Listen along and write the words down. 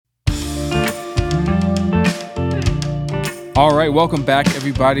All right, welcome back,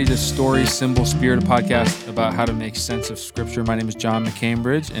 everybody, to Story, Symbol, Spirit, a podcast about how to make sense of Scripture. My name is John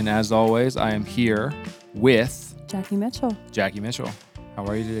McCambridge, and as always, I am here with... Jackie Mitchell. Jackie Mitchell. How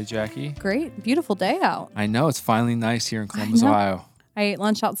are you today, Jackie? Great. Beautiful day out. I know. It's finally nice here in Columbus, Ohio. I ate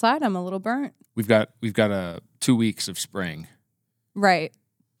lunch outside. I'm a little burnt. We've got 2 weeks of spring. Right.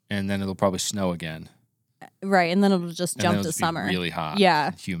 And then it'll probably snow again. Right, and then it'll just jump to summer. Really hot. Yeah.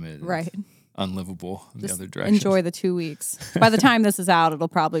 And humid. Right. Unlivable in just the other direction. Enjoy the 2 weeks. By the time this is out, it'll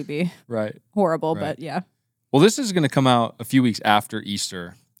probably be horrible, Right. but yeah. Well, this is going to come out a few weeks after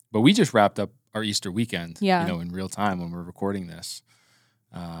Easter, but we just wrapped up our Easter weekend. Yeah. In real time when we're recording this.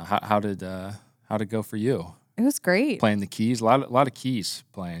 How'd it go for you? It was great. Playing the keys, a lot of keys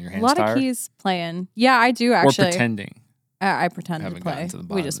playing. Your hands tired? A lot of keys playing. Yeah, I do actually. Or pretending. I pretend to play.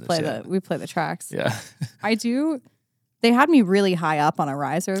 We just play the tracks. Yeah. I do. They had me really high up on a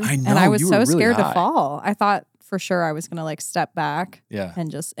riser. I know, and I was you so were really scared high. to fall. I thought for sure I was gonna step back. Yeah.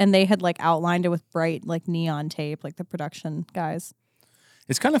 And they had outlined it with bright neon tape, the production guys.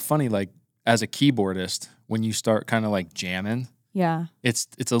 It's kind of funny, as a keyboardist, when you start kind of jamming. Yeah. It's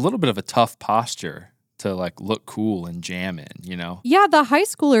a little bit of a tough posture to look cool and jam in, Yeah, the high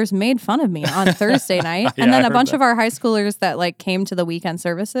schoolers made fun of me on Thursday night. Yeah, and then I a bunch heard of our high schoolers that came to the weekend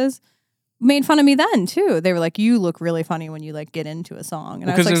services made fun of me then too. They were like, you look really funny when you get into a song.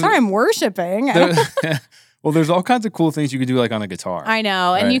 And I was like, sorry, I'm worshiping. Well, there's all kinds of cool things you could do on a guitar. I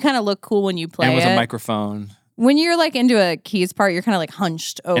know. Right? And you kind of look cool when you play and with it. a microphone. When you're into a keys part, you're kind of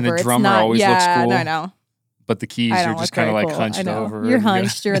hunched over. And a drummer it's not, always looks cool. No, I know. But the keys, you're just kind of hunched over. You're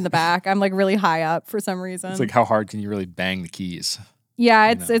hunched. You're in the back. I'm really high up for some reason. It's how hard can you really bang the keys?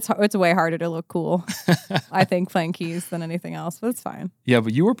 Yeah, it's way harder to look cool, I think, playing keys than anything else, but it's fine. Yeah,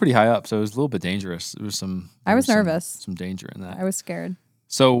 but you were pretty high up, so it was a little bit dangerous. I was nervous. Some danger in that. I was scared.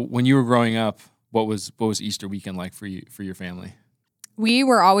 So when you were growing up, what was Easter weekend like for your family? We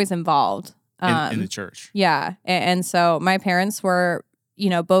were always involved In the church. Yeah, and so my parents were,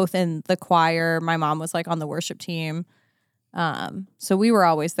 both in the choir. My mom was on the worship team. So we were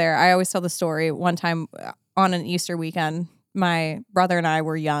always there. I always tell the story. One time on an Easter weekend, my brother and I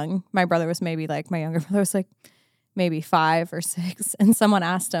were young. My brother was maybe my younger brother was maybe 5 or 6. And someone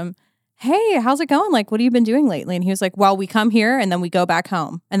asked him, hey, how's it going? What have you been doing lately? And he was like, well, we come here and then we go back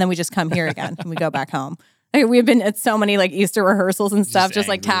home. And then we just come here again and we go back home. We've been at so many Easter rehearsals and stuff, just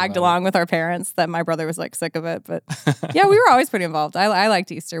tagged along with our parents that my brother was sick of it. But yeah, we were always pretty involved. I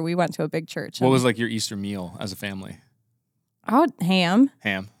liked Easter. We went to a big church. What was your Easter meal as a family? Oh, ham.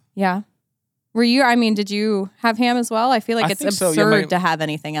 Ham. Yeah. Were you, did you have ham as well? I feel it's absurd so. Yeah, to have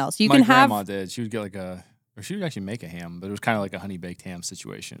anything else. My grandma did. She would get or she would actually make a ham, but it was kind of a honey baked ham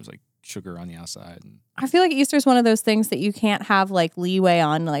situation. It was sugar on the outside. And I feel Easter is one of those things that you can't have leeway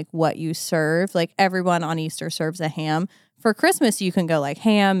on what you serve. Everyone on Easter serves a ham. For Christmas, you can go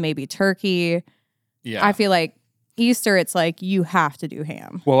ham, maybe turkey. Yeah. I feel Easter, it's you have to do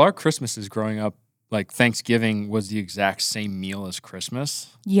ham. Well, our Christmases growing up, Thanksgiving was the exact same meal as Christmas.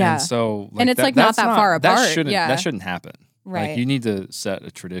 Yeah. And so, and it's not that far apart. That shouldn't happen. Right. You need to set a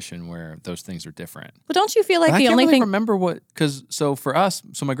tradition where those things are different. But don't you feel the only thing... I remember for us,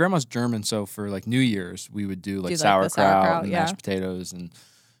 for my grandma's German, so for New Year's, we would do sauerkraut and mashed potatoes and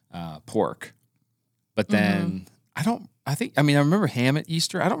pork. But then, I remember ham at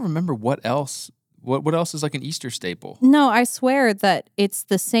Easter. I don't remember what else. What else is an Easter staple? No, I swear that it's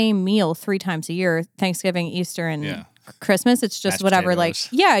the same meal 3 times a year, Thanksgiving, Easter, and Christmas. It's just mashed whatever, potatoes.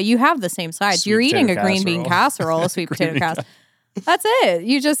 You have the same sides. You're eating a green bean casserole, a sweet potato casserole. That's it.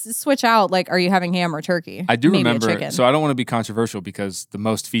 You just switch out, are you having ham or turkey? I do Maybe remember, so I don't want to be controversial because the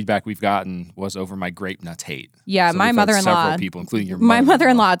most feedback we've gotten was over my grape nuts hate. Yeah, so my mother-in-law, several people, including your my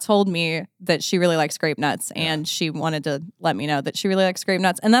mother-in-law told me that she really likes grape nuts, and she wanted to let me know that she really likes grape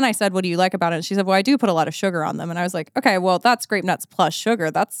nuts. And then I said, what do you like about it? And she said, well, I do put a lot of sugar on them. And I was like, okay, well, that's grape nuts plus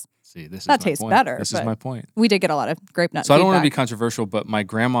sugar. That tastes better. This is my point. We did get a lot of grape nuts. So I don't want to be controversial, but my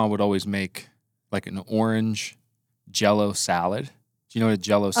grandma would always make an orange Jell-O salad. Do you know what a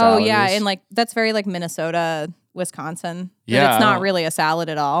Jell-O salad is? Oh, yeah, and that's very Minnesota, Wisconsin. Yeah, but it's not really a salad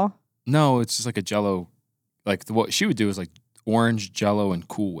at all. No, it's just a Jell-O. What she would do is orange Jell-O and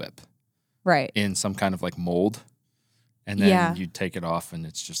Cool Whip. Right. In some kind of mold. And then you take it off and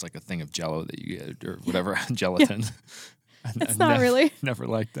it's just a thing of Jell-O that you get or whatever, gelatin. It's not really. Never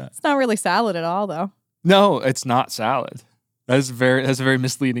liked that. It's not really salad at all, though. No, it's not salad. That's a very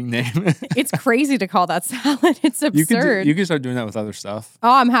misleading name. It's crazy to call that salad. It's absurd. You can start doing that with other stuff.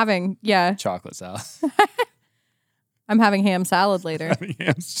 Oh, I'm having, chocolate salad. I'm having ham salad later.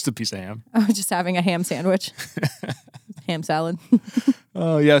 It's just a piece of ham. Oh, just having a ham sandwich. Ham salad.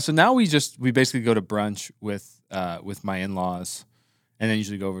 Oh, yeah. So now we basically go to brunch with with my in-laws, and then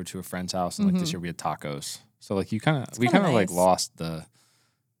usually go over to a friend's house. And like this year we had tacos. So like we kind of nice. like lost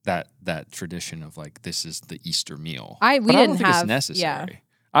that tradition of like this is the Easter meal. We didn't don't think it's necessary. Yeah.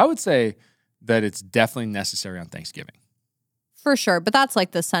 I would say that it's definitely necessary on Thanksgiving. For sure, but that's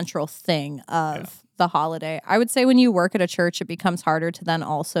like the central thing of the holiday. I would say when you work at a church, it becomes harder to then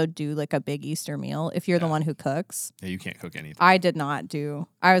also do like a big Easter meal if you're the one who cooks. Yeah, you can't cook anything. I did not do.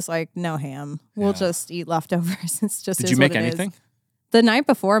 I was like, no ham. We'll just eat leftovers. It's just. Did you make anything? The night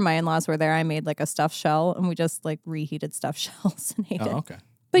before my in-laws were there, I made like a stuffed shell, and we just like reheated stuffed shells and ate it. Okay.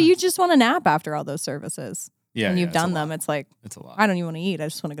 But you just want to nap after all those services. Yeah, when you've done them, it's like it's a lot. I don't even want to eat. I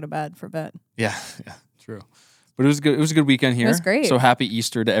just want to go to bed for a bit. Yeah, true. But it was good. It was a good weekend here. It was great. So happy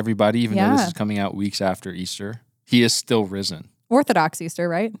Easter to everybody, even though this is coming out weeks after Easter. He is still risen. Orthodox Easter,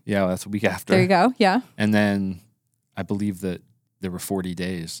 right? Yeah, that's a week after. There you go. Yeah. And then I believe that there were 40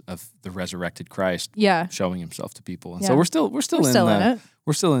 days of the resurrected Christ showing himself to people. And so we're still in it.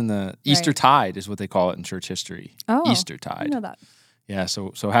 We're still in the Easter tide is what they call it in church history. Oh, Easter tide. I know that. Yeah,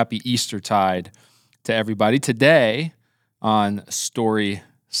 so happy Easter tide to everybody. Today on Story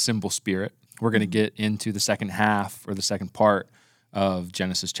Symbol Spirit, we're going to get into the second half or the second part of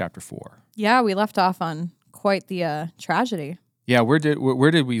Genesis chapter 4. Yeah, we left off on quite the tragedy. Yeah, where did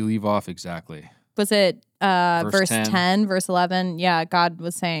we leave off exactly? Was it verse 10, verse 11? Yeah, God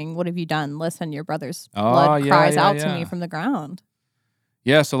was saying, "What have you done? Listen, your brother's blood cries out to me from the ground."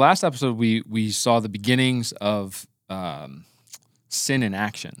 Yeah, so last episode we saw the beginnings of sin in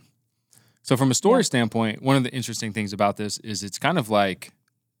action. So from a story standpoint, one of the interesting things about this is it's kind of like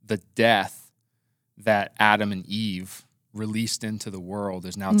the death that Adam and Eve released into the world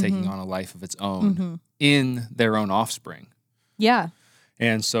is now taking on a life of its own in their own offspring. Yeah.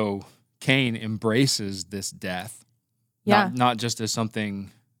 And so Cain embraces this death, not just as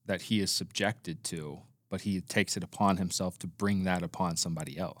something that he is subjected to, but he takes it upon himself to bring that upon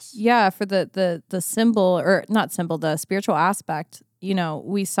somebody else. Yeah, for the symbol, or not symbol, the spiritual aspect,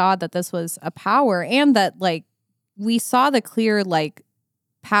 we saw that this was a power, and that like we saw the clear like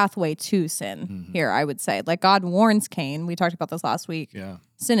pathway to sin here, I would say. Like God warns Cain, we talked about this last week. Yeah.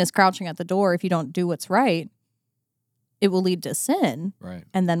 Sin is crouching at the door. If you don't do what's right, it will lead to sin. Right.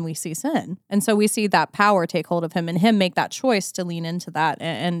 And then we see sin. And so we see that power take hold of him and him make that choice to lean into that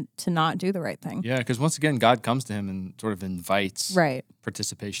and to not do the right thing. Yeah, because once again, God comes to him and sort of invites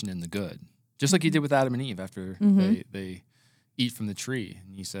participation in the good. Just like he did with Adam and Eve after they eat from the tree.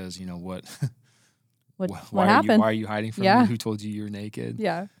 And he says, what what happened? Why are you hiding from me? Who told you were naked?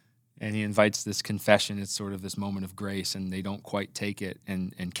 Yeah. And he invites this confession. It's sort of this moment of grace, and they don't quite take it.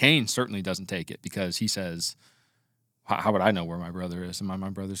 And Cain certainly doesn't take it because he says, how would I know where my brother is? Am I my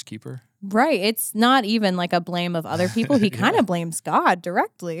brother's keeper? Right. It's not even like a blame of other people. He kind of blames God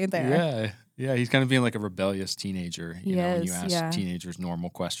directly there. Yeah. He's kind of being like a rebellious teenager. When you ask teenagers normal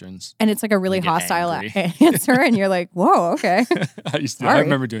questions. And it's like a really hostile answer. And you're like, whoa, okay. I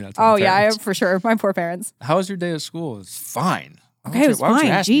remember doing that to my parents. For sure. My poor parents. How was your day at school? It's fine. Okay, it was fine. Why would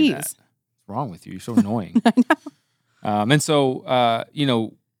you ask me that? What's wrong with you? You're so annoying. I know. And so,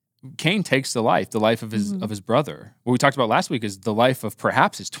 Cain takes the life of his brother. What we talked about last week is the life of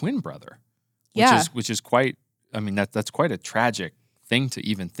perhaps his twin brother, which is quite. I mean, that's quite a tragic thing to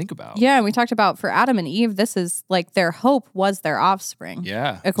even think about. Yeah, and we talked about for Adam and Eve, this is like their hope was their offspring.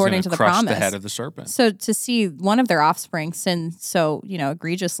 Yeah, according to the promise, the head of the serpent. So to see one of their offspring sin so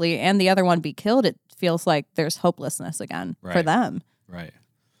egregiously, and the other one be killed, it feels like there's hopelessness again for them. Right.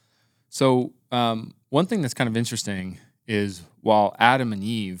 So one thing that's kind of interesting is while Adam and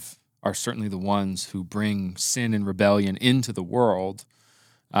Eve are certainly the ones who bring sin and rebellion into the world,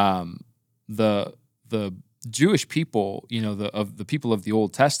 the Jewish people, the people of the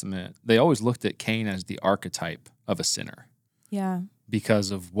Old Testament, they always looked at Cain as the archetype of a sinner. Yeah.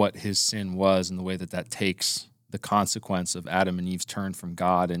 Because of what his sin was and the way that takes the consequence of Adam and Eve's turn from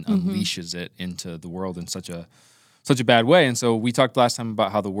God and unleashes it into the world in such a bad way. And so we talked last time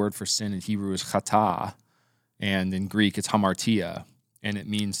about how the word for sin in Hebrew is chata, and in Greek it's hamartia, and it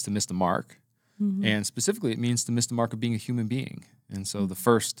means to miss the mark. And specifically it means to miss the mark of being a human being. And so the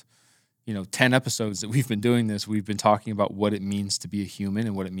first 10 episodes that we've been doing this, we've been talking about what it means to be a human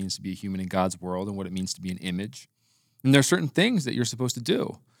and what it means to be a human in God's world and what it means to be an image. And there are certain things that you're supposed to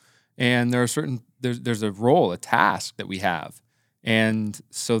do. And there's a role, a task that we have. And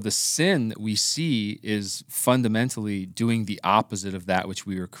so the sin that we see is fundamentally doing the opposite of that which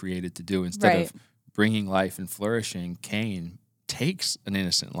we were created to do. Instead of bringing life and flourishing, Cain takes an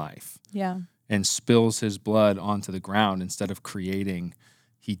innocent life and spills his blood onto the ground. Instead of creating,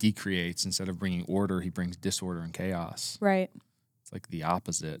 he decreates. Instead of bringing order, he brings disorder and chaos. Right. It's like the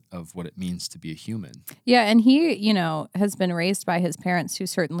opposite of what it means to be a human. Yeah, and he, has been raised by his parents who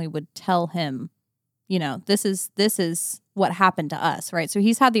certainly would tell him, this is what happened to us, right? So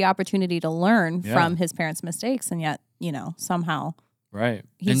he's had the opportunity to learn from his parents' mistakes, and yet, somehow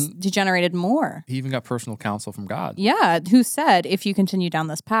he's degenerated more. He even got personal counsel from God. Yeah, who said, if you continue down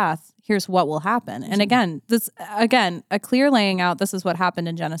this path, here's what will happen. And again, a clear laying out, this is what happened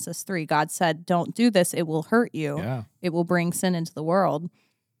in Genesis 3. God said, don't do this, it will hurt you. Yeah. It will bring sin into the world.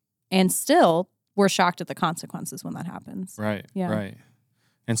 And still, we're shocked at the consequences when that happens. Right, yeah. right.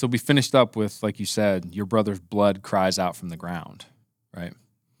 And so we finished up with, like you said, your brother's blood cries out from the ground, right?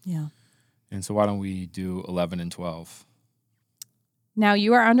 Yeah. And so why don't we do 11 and 12? Now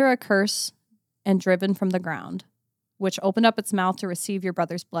you are under a curse and driven from the ground, which opened up its mouth to receive your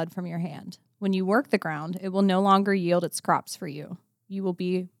brother's blood from your hand. When you work the ground, it will no longer yield its crops for you. You will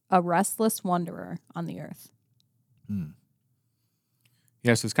be a restless wanderer on the earth.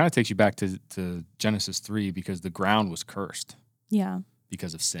 Yeah, so this kind of takes you back to Genesis 3 because the ground was cursed. Yeah.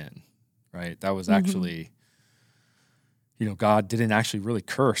 Because of sin, right? That was actually, God didn't actually really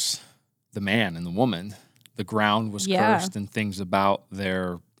curse the man and the woman. The ground was cursed and things about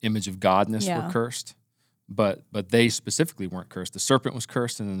their image of godness were cursed. But they specifically weren't cursed. The serpent was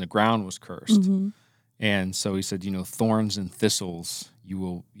cursed and then the ground was cursed. Mm-hmm. And so he said, thorns and thistles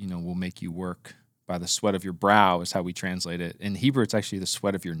will make you work. By the sweat of your brow is how we translate it. In Hebrew, it's actually the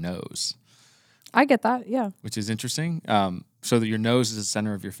sweat of your nose. I get that, yeah. Which is interesting. So that your nose is the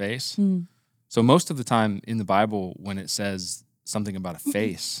center of your face. So most of the time in the Bible, when it says something about a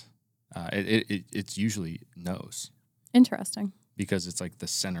face, it's usually nose. Interesting. Because it's like the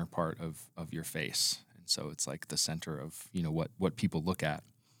center part of your face. And so it's like the center of, what people look at.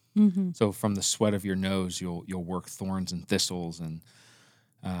 Mm-hmm. So from the sweat of your nose, you'll work thorns and thistles. And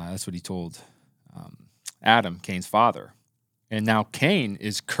that's what he told Adam, Cain's father. And now Cain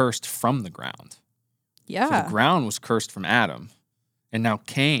is cursed from the ground. Yeah. So the ground was cursed from Adam. And now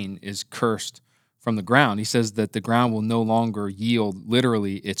Cain is cursed from the ground. He says that the ground will no longer yield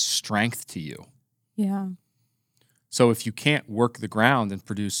literally its strength to you. Yeah. So if you can't work the ground and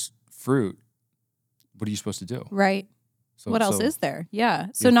produce fruit, what are you supposed to do? Right. So, what else is there? Yeah.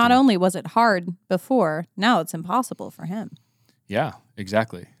 So not only was it hard before, now it's impossible for him. Yeah,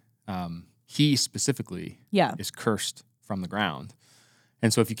 exactly. He specifically is cursed from the ground.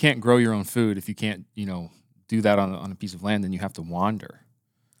 And so if you can't grow your own food, if you can't, do that on a piece of land, then you have to wander.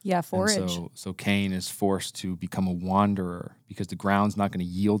 Yeah, forage. And so Cain is forced to become a wanderer because the ground's not going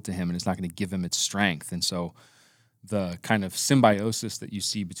to yield to him and it's not going to give him its strength. And so the kind of symbiosis that you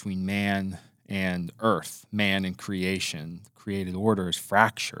see between man and earth, man and creation, created order is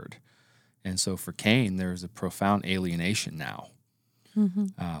fractured. And so for Cain, there's a profound alienation now. Mm-hmm.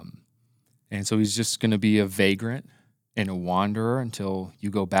 And so he's just going to be a vagrant and a wanderer until you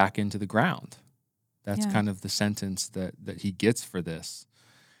go back into the ground. That's kind of the sentence that he gets for this.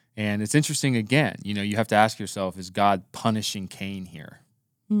 And it's interesting, again, you have to ask yourself, is God punishing Cain here?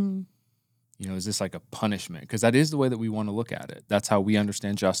 Is this like a punishment? Because that is the way that we want to look at it. That's how we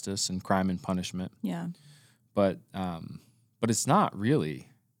understand justice and crime and punishment. Yeah. But it's not really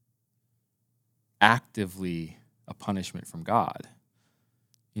actively a punishment from God.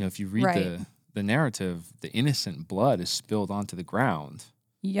 If you read the narrative, the innocent blood is spilled onto the ground.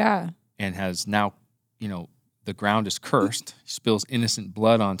 Yeah. And has now, the ground is cursed. He spills innocent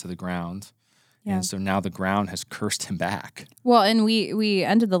blood onto the ground. Yeah. And so now the ground has cursed him back. Well, and we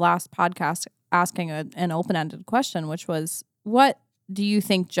ended the last podcast asking an open-ended question, which was, what do you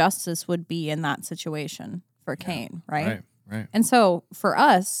think justice would be in that situation for Cain, right? Right. And so for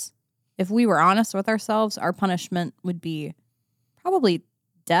us, if we were honest with ourselves, our punishment would be probably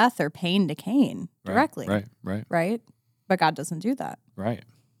death or pain to Cain directly. Right. But God doesn't do that. Right.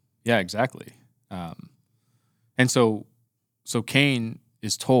 Yeah, exactly. And so Cain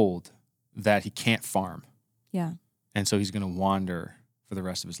is told that he can't farm. Yeah. And so he's going to wander for the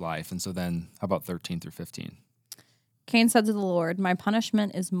rest of his life. And so then how about 13 through 15? Cain said to the Lord, my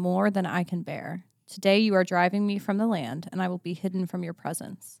punishment is more than I can bear. Today you are driving me from the land, and I will be hidden from your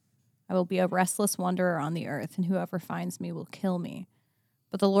presence. I will be a restless wanderer on the earth, and whoever finds me will kill me.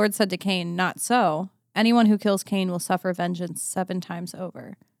 But the Lord said to Cain, not so. Anyone who kills Cain will suffer vengeance 7 times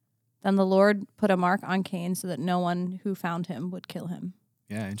over. Then the Lord put a mark on Cain so that no one who found him would kill him.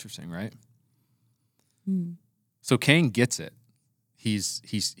 Yeah, interesting, right? So Cain gets it. He's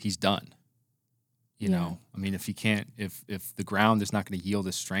done. You know, I mean, if the ground is not going to yield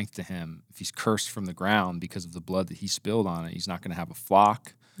his strength to him, if he's cursed from the ground because of the blood that he spilled on it, he's not going to have a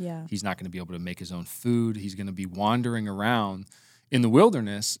flock. Yeah. He's not going to be able to make his own food. He's going to be wandering around in the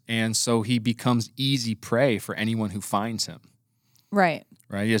wilderness, and so he becomes easy prey for anyone who finds him. Right.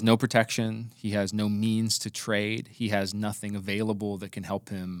 Right? He has no protection. He has no means to trade. He has nothing available that can help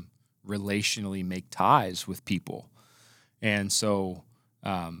him relationally make ties with people. And so,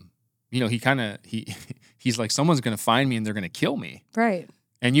 he's like, someone's going to find me and they're going to kill me. Right.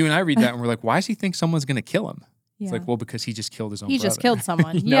 And you and I read that and we're like, why does he think someone's going to kill him? Yeah. It's like, well, because he just killed his own brother. He just killed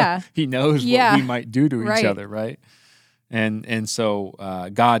someone. He knows what we might do to each other, right? And so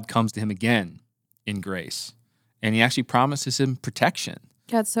God comes to him again in grace. And he actually promises him protection.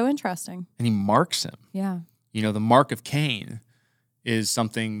 That's so interesting. And he marks him. Yeah. The mark of Cain is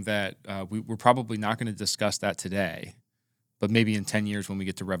something that we're probably not going to discuss that today. But maybe in 10 years when we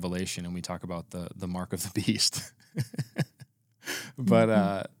get to Revelation and we talk about the mark of the beast.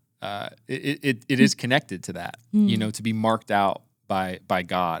 But it is connected to that, to be marked out by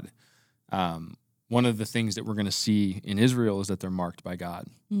God. One of the things that we're going to see in Israel is that they're marked by God.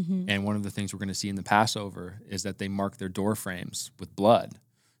 Mm-hmm. And one of the things we're going to see in the Passover is that they mark their door frames with blood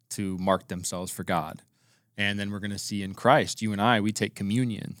to mark themselves for God. And then we're going to see in Christ, you and I, we take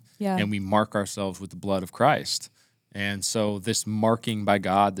communion and we mark ourselves with the blood of Christ. And so this marking by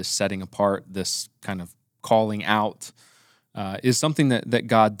God, this setting apart, this kind of calling out is something that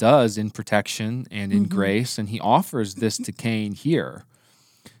God does in protection and in grace. And he offers this to Cain here.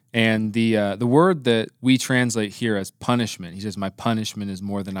 And the word that we translate here as punishment, he says, my punishment is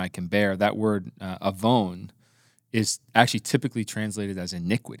more than I can bear. That word, avon, is actually typically translated as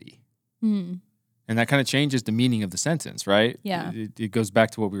iniquity. Mm. And that kind of changes the meaning of the sentence, right? Yeah. It goes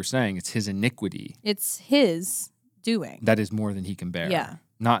back to what we were saying. It's his iniquity. It's his doing. That is more than he can bear. Yeah.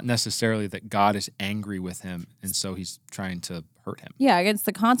 Not necessarily that God is angry with him, and so he's trying to hurt him. Yeah, against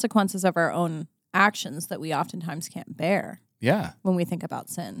the consequences of our own actions that we oftentimes can't bear. Yeah. When we think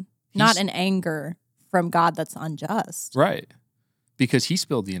about sin. Not an anger from God that's unjust. Right. Because he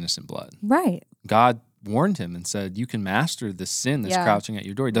spilled the innocent blood. Right. God warned him and said, you can master the sin that's crouching at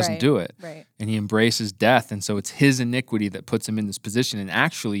your door. He doesn't do it. Right. And he embraces death. And so it's his iniquity that puts him in this position. And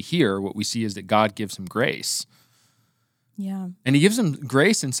actually here, what we see is that God gives him grace. Yeah. And he gives him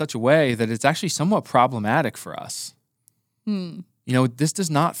grace in such a way that it's actually somewhat problematic for us. This does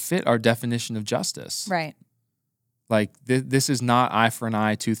not fit our definition of justice. Right. Like, this is not eye for an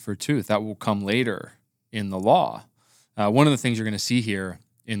eye, tooth for a tooth. That will come later in the law. One of the things you're going to see here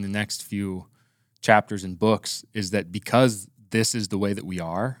in the next few chapters and books is that because this is the way that we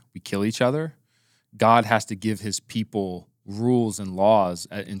kill each other, God has to give his people rules and laws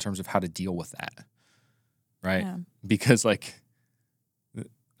in terms of how to deal with that, right? Yeah. Because,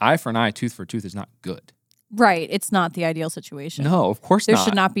 eye for an eye, tooth for a tooth is not good. Right. It's not the ideal situation. No, of course not. There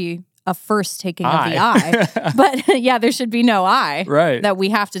should not be a first taking of the eye. But there should be no eye that we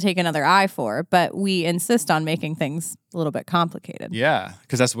have to take another eye for. But we insist on making things a little bit complicated. Yeah,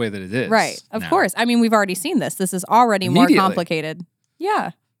 because that's the way that it is. Right. Of course. I mean, we've already seen this. This is already more complicated.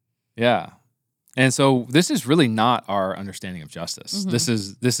 Yeah. Yeah. And so this is really not our understanding of justice.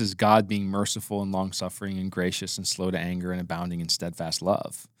 Mm-hmm. This is God being merciful and long-suffering and gracious and slow to anger and abounding in steadfast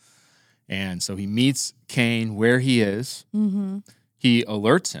love. And so he meets Cain where he is. Mm-hmm. He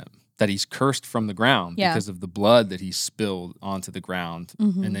alerts him that he's cursed from the ground because of the blood that he spilled onto the ground.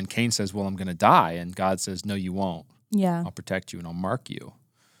 Mm-hmm. And then Cain says, well, I'm going to die. And God says, no, you won't. Yeah. I'll protect you and I'll mark you.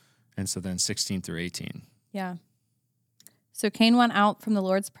 And so then 16 through 18. Yeah. So Cain went out from the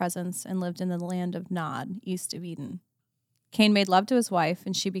Lord's presence and lived in the land of Nod, east of Eden. Cain made love to his wife,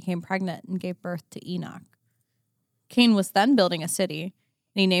 and she became pregnant and gave birth to Enoch. Cain was then building a city,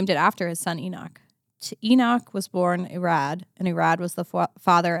 and he named it after his son Enoch. To Enoch was born Irad, and Irad was the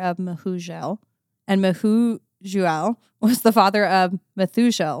father of Mehujael, and Mehujael was the father of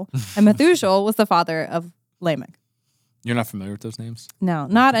Methuselah, and Methuselah was the father of Lamech. You're not familiar with those names? No,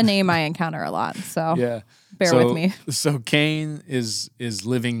 not a name I encounter a lot, so bear with me. So Cain is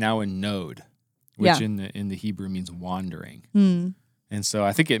living now in Nod, which in the Hebrew means wandering. Mm. And so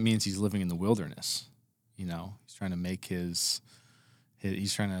I think it means he's living in the wilderness. He's trying to make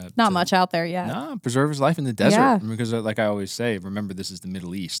he's trying to... Not much out there yet. No, preserve his life in the desert. Yeah. Because like I always say, remember this is the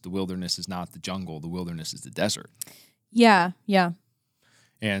Middle East. The wilderness is not the jungle. The wilderness is the desert. Yeah, yeah.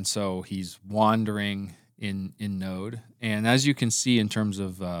 And so he's wandering in Nod. And as you can see in terms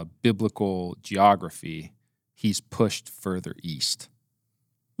of biblical geography, he's pushed further east.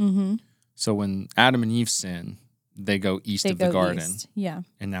 Mm-hmm. So when Adam and Eve sin, they go east of the garden. East. Yeah.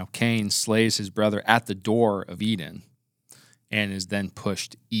 And now Cain slays his brother at the door of Eden and is then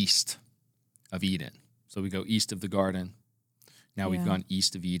pushed east of Eden. So we go east of the garden. Now we've gone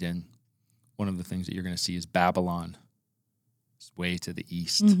east of Eden. One of the things that you're going to see is Babylon. It's way to the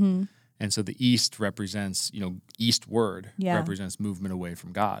east. Mm-hmm. And so the east represents, eastward represents movement away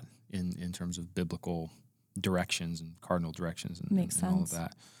from God in terms of biblical directions and cardinal directions and, Makes and all of sense.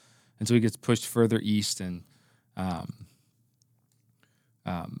 that. And so he gets pushed further east. And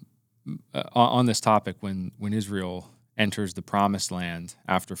on this topic, when Israel enters the Promised Land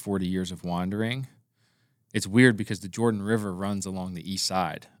after 40 years of wandering, it's weird because the Jordan River runs along the east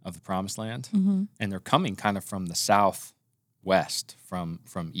side of the Promised Land, Mm-hmm. and they're coming kind of from the southwest from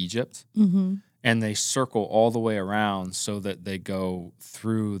Egypt, Mm-hmm. and they circle all the way around so that they go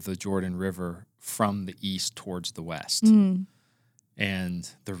through the Jordan River from the east towards the west. Mm. And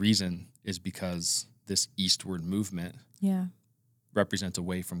the reason is because this eastward movement represents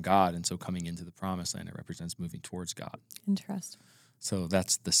away from God, and so coming into the Promised Land, it represents moving towards God. Interesting. So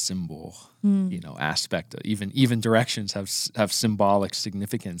that's the symbol, aspect. Even directions have symbolic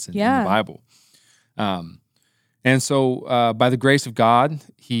significance in the Bible. And so by the grace of God,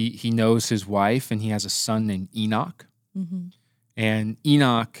 he knows his wife, and he has a son named Enoch. Mm-hmm. And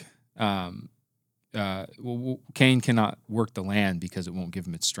Enoch, Cain cannot work the land because it won't give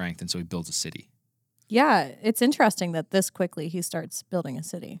him its strength, and so he builds a city. Yeah, it's interesting that this quickly he starts building a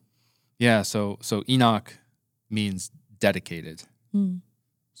city. Yeah, so Enoch means dedicated. Mm.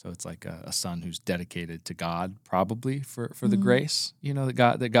 So it's like a son who's dedicated to God, probably for the grace,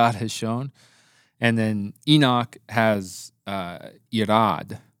 that God has shown. And then Enoch has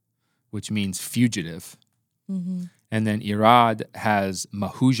Irad, which means fugitive. Mm-hmm. And then Irad has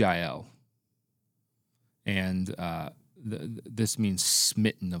Mahujael. And this means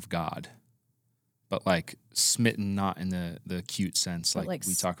smitten of God. But like smitten not in the cute sense, like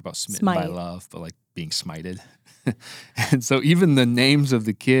we talk about smitten by love, but like being smited. And so even the names of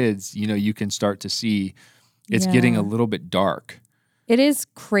the kids, you can start to see it's getting a little bit dark. It is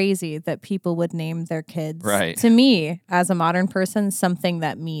crazy that people would name their kids. Right. To me, as a modern person, something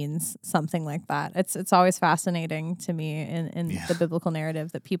that means something like that. It's always fascinating to me in the biblical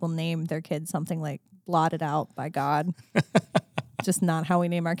narrative that people name their kids something like blotted out by God. Just not how we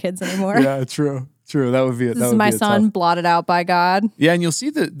name our kids anymore. Yeah, true. That would be it. This is my son blotted out by God. Yeah, and you'll see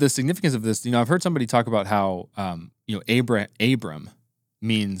the significance of this. I've heard somebody talk about how Abram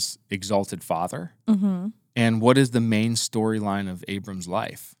means exalted father. Mm-hmm. And what is the main storyline of Abram's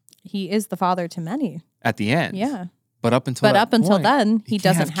life? He is the father to many. At the end. Yeah. But up until then, he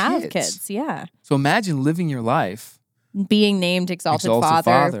doesn't have kids. Yeah. So imagine living your life being named exalted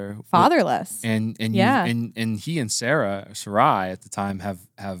father, fatherless. And he and Sarai at the time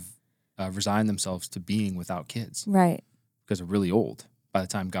have resigned themselves to being without kids. Right. Because they're really old by the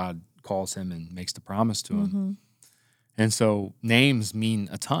time God calls him and makes the promise to him. Mm-hmm. And so names mean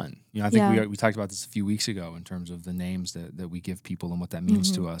a ton. I think we talked about this a few weeks ago in terms of the names that we give people and what that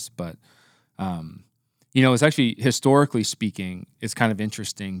means to us. But, it's actually, historically speaking, it's kind of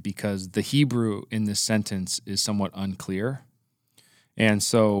interesting because the Hebrew in this sentence is somewhat unclear. And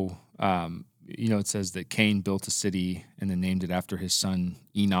so, it says that Cain built a city and then named it after his son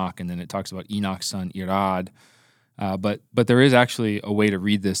Enoch. And then it talks about Enoch's son Irad. But there is actually a way to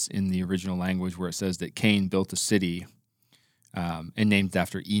read this in the original language where it says that Cain built a city and named it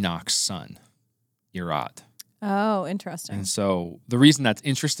after Enoch's son, Irad. Oh, interesting. And so the reason that's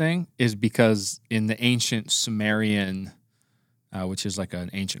interesting is because in the ancient Sumerian, which is like an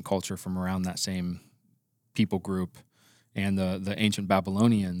ancient culture from around that same people group, and the ancient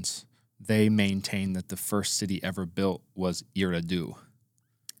Babylonians, they maintain that the first city ever built was Eridu.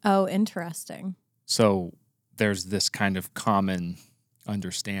 Oh, interesting. So there's this kind of common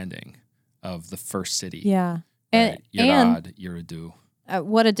understanding of the first city. Yeah. Right? Irad, Eridu.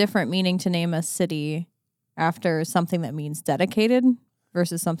 What a different meaning to name a city after something that means dedicated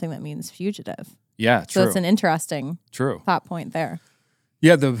versus something that means fugitive. Yeah, true. So it's an interesting thought point there.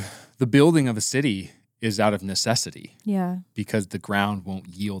 Yeah, the building of a city is out of necessity. Yeah. Because the ground won't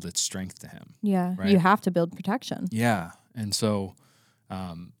yield its strength to him. Yeah. Right? You have to build protection. Yeah. And so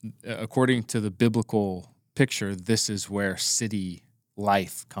according to the biblical picture, this is where city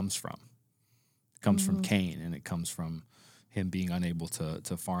life comes from. It comes from Cain, and it comes from him being unable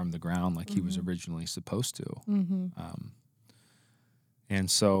to farm the ground like he was originally supposed to. Mm-hmm. And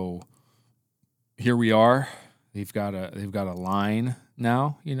so here we are. They've got a line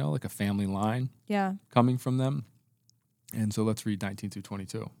now, like a family line. Yeah. Coming from them. And so let's read 19 through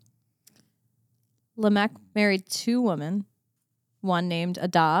 22. Lamech married two women, one named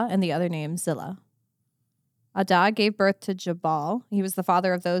Adah and the other named Zillah. Adah gave birth to Jabal. He was the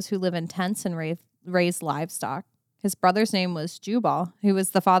father of those who live in tents and raise livestock. His brother's name was Jubal, who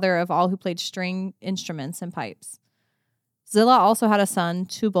was the father of all who played string instruments and pipes. Zillah also had a son,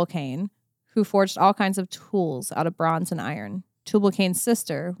 Tubal-Cain, who forged all kinds of tools out of bronze and iron. Tubal-Cain's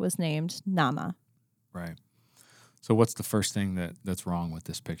sister was named Naamah. Right. So what's the first thing that's wrong with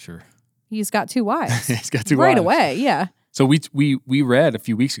this picture? He's got 2 wives. He's got 2 right wives. away, yeah. So we read a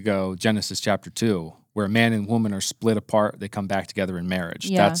few weeks ago, Genesis chapter 2, where a man and woman are split apart. They come back together in marriage.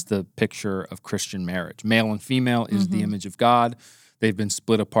 Yeah. That's the picture of Christian marriage. Male and female is the image of God. They've been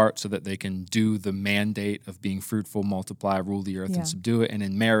split apart so that they can do the mandate of being fruitful, multiply, rule the earth, and subdue it. And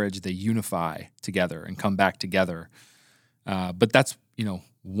in marriage, they unify together and come back together. But that's,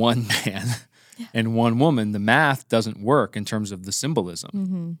 one man and one woman. The math doesn't work in terms of the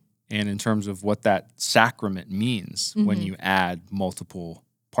symbolism and in terms of what that sacrament means when you add multiple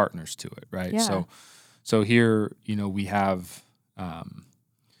partners to it, right? Yeah. So here, we have,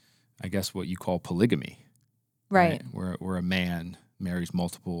 I guess, what you call polygamy, right? Where a man marries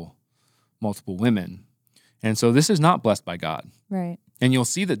multiple women, and so this is not blessed by God, right? And you'll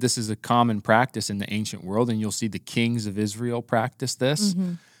see that this is a common practice in the ancient world, and you'll see the kings of Israel practice this.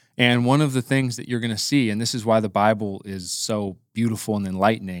 And one of the things that you're going to see, and this is why the Bible is so beautiful and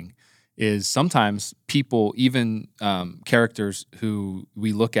enlightening, is sometimes people, even characters who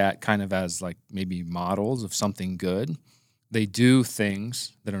we look at kind of as like maybe models of something good, they do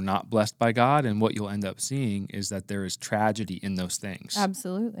things that are not blessed by God, and what you'll end up seeing is that there is tragedy in those things.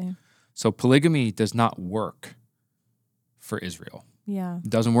 Absolutely. So polygamy does not work for Israel. Yeah. It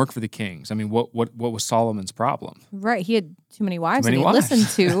doesn't work for the kings. I mean, what was Solomon's problem? Right. He had too many wives, Too many and he wives. listened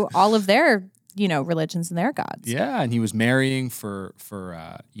to all of their, religions and their gods. Yeah, and he was marrying for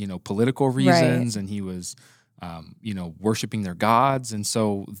political reasons, and he was, worshiping their gods. And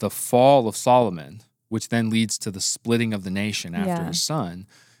so the fall of Solomon, which then leads to the splitting of the nation after his son,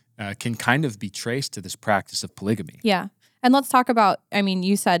 can kind of be traced to this practice of polygamy. Yeah. And let's talk about,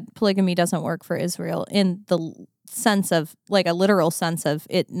 you said polygamy doesn't work for Israel in the sense of, like a literal sense of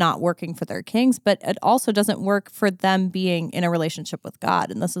it not working for their kings, but it also doesn't work for them being in a relationship with God.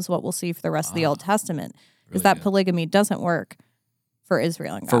 And this is what we'll see for the rest of the Old Testament, really is that good. Polygamy doesn't work for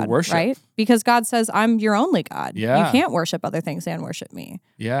Israel and God. For worship. Right? Because God says, I'm your only God. Yeah. You can't worship other things and worship me.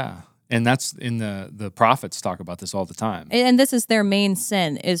 Yeah. And that's in the prophets talk about this all the time. And this is their main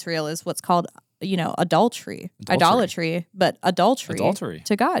sin. Israel is what's called, adultery. Idolatry, but adultery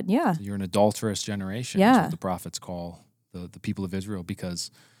to God. Yeah. So you're an adulterous generation, is Yeah. what the prophets call the people of Israel, because,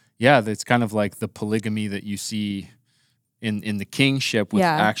 it's kind of like the polygamy that you see in the kingship with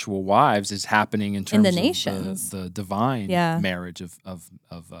actual wives is happening in terms the of nations. the divine marriage of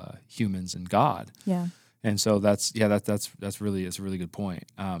humans and God. Yeah. And so that's really, it's a really good point.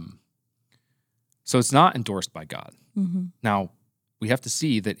 So it's not endorsed by God. Now, we have to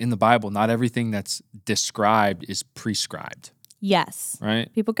see that in the Bible, not everything that's described is prescribed. Yes.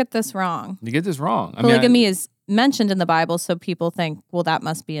 Right? People get this wrong. You get this wrong. Polygamy is mentioned in the Bible, so people think, well, that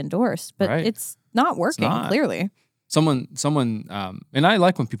must be endorsed. But it's not working, clearly. Someone, and I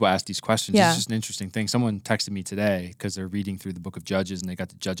like when people ask these questions. Yeah. It's just an interesting thing. Someone texted me today because they're reading through the book of Judges, and they got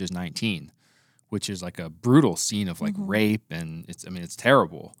to Judges 19, which is like a brutal scene of like rape, and it's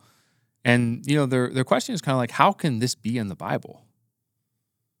terrible. And, their question is kind of like, how can this be in the Bible?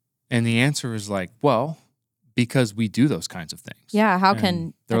 And the answer is like, well, because we do those kinds of things. Yeah, how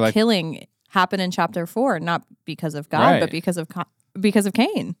can the killing happen in chapter 4, not because of God, but because of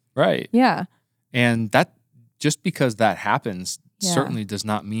Cain? Right. Yeah. And that, just because that happens certainly does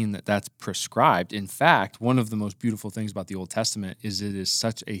not mean that that's prescribed. In fact, one of the most beautiful things about the Old Testament is it is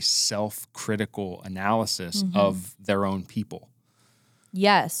such a self-critical analysis of their own people.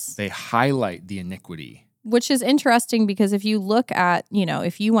 Yes. They highlight the iniquity. Which is interesting, because if you look at,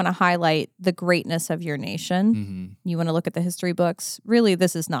 if you want to highlight the greatness of your nation, you want to look at the history books, really,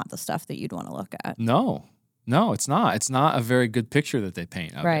 this is not the stuff that you'd want to look at. No, it's not. It's not a very good picture that they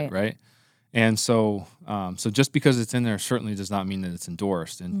paint of it, right? And so just because it's in there certainly does not mean that it's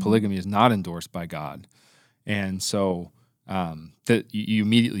endorsed. And polygamy is not endorsed by God. And so that you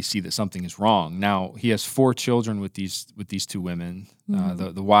immediately see that something is wrong. Now, he has 4 children with these 2 women.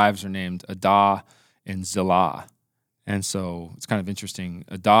 The wives are named Adah and Zillah. And so it's kind of interesting.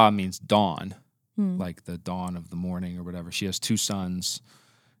 Adah means dawn, like the dawn of the morning or whatever. She has 2 sons,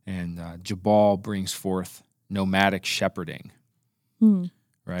 and Jabal brings forth nomadic shepherding.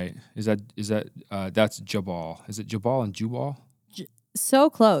 Right? Is that that's Jabal? Is it Jabal and Jubal? So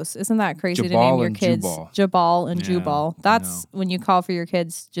close. Isn't that crazy Jabal to name your and kids Jubal. Jabal and Yeah, Jubal? That's when you call for your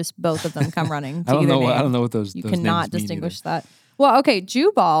kids, just both of them come running to I don't either know. name. I don't know what those. You those cannot names mean distinguish either. that. Well, okay,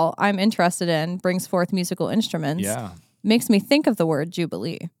 Jubal, I'm interested in, brings forth musical instruments. Yeah. Makes me think of the word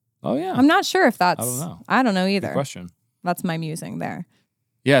Jubilee. Oh yeah. I'm not sure if that's. I don't know. I don't know either. Good question. That's my musing there.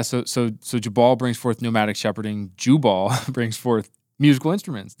 Yeah. So Jabal brings forth nomadic shepherding. Jubal brings forth musical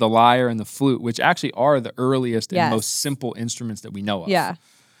instruments, the lyre and the flute, which actually are the earliest and most simple instruments that we know of. Yeah.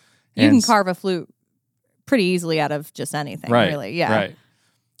 You can carve a flute pretty easily out of just anything, really. Yeah. Right.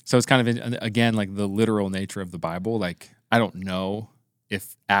 So it's kind of, again, like the literal nature of the Bible. Like, I don't know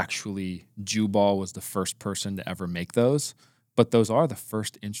if actually Jubal was the first person to ever make those, but those are the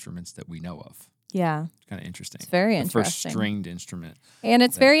first instruments that we know of. Yeah. It's kind of interesting. It's very the interesting. First stringed instrument. And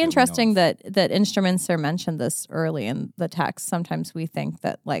it's very interesting that instruments are mentioned this early in the text. Sometimes we think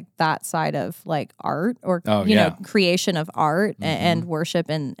that like that side of like art or, you know, creation of art and worship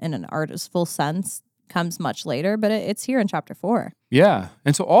in an artistful sense comes much later, but it's here in chapter 4. Yeah.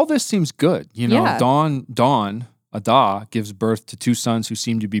 And so all this seems good. You know, Dawn, Adah, gives birth to 2 sons who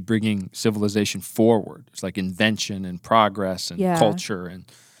seem to be bringing civilization forward. It's like invention and progress and culture and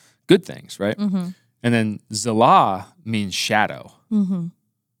good things, right? Mm-hmm. And then Zillah means shadow. Mm-hmm.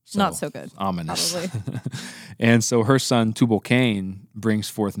 So not so good. Ominous. And so her son Tubal-Cain brings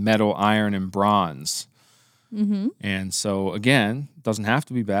forth metal, iron, and bronze. Mm-hmm. And so again, doesn't have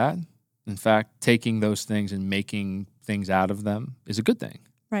to be bad. In fact, taking those things and making things out of them is a good thing.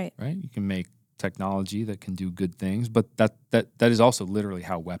 Right. Right? You can make technology that can do good things, but that is also literally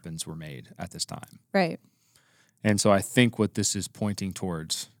how weapons were made at this time. Right. And so I think what this is pointing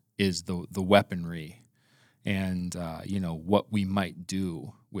towards is the weaponry and, you know, what we might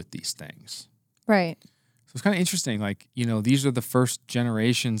do with these things. Right. So it's kind of interesting. Like, you know, these are the first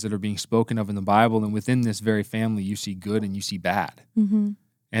generations that are being spoken of in the Bible. And within this very family, you see good and you see bad. Mm-hmm.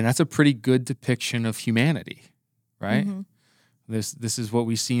 And that's a pretty good depiction of humanity, right? Mm-hmm. This is what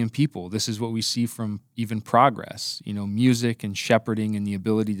we see in people. This is what we see from even progress. You know, music and shepherding and the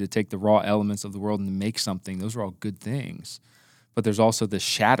ability to take the raw elements of the world and to make something. Those are all good things. But there's also the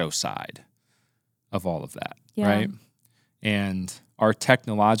shadow side of all of that, right? And our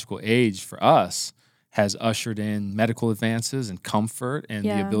technological age for us has ushered in medical advances and comfort and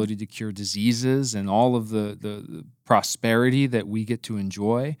the ability to cure diseases and all of the prosperity that we get to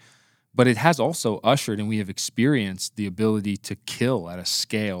enjoy. But it has also ushered, and we have experienced, the ability to kill at a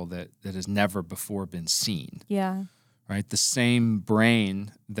scale that has never before been seen. Yeah. Right? The same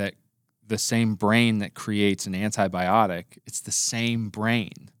brain that creates an antibiotic, it's the same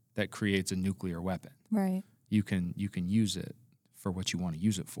brain that creates a nuclear weapon. Right. You can use it for what you want to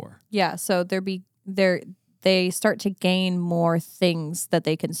use it for. Yeah, so they start to gain more things that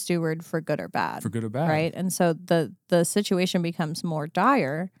they can steward for good or bad. For good or bad. Right? And so the situation becomes more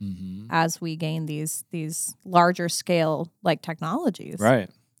dire as we gain these larger scale like technologies. Right.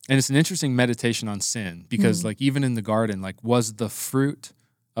 And it's an interesting meditation on sin because like even in the garden, like was the fruit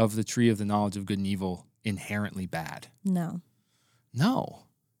of the tree of the knowledge of good and evil inherently bad? No.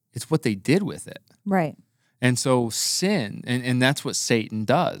 It's what they did with it. Right. And so sin, and that's what Satan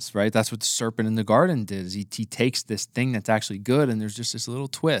does, right? That's what the serpent in the garden did, is he takes this thing that's actually good, and there's just this little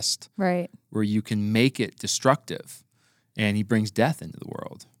twist right, where you can make it destructive, and he brings death into the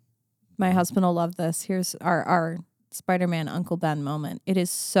world. My husband will love this. Here's our Spider-Man Uncle Ben moment. It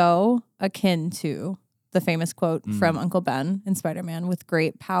is so akin to the famous quote from Uncle Ben in Spider-Man, with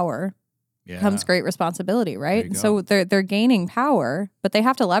great power comes great responsibility, right? So they're gaining power, but they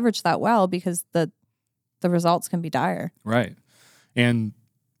have to leverage that well because the results can be dire. Right. And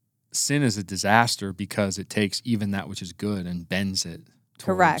sin is a disaster because it takes even that which is good and bends it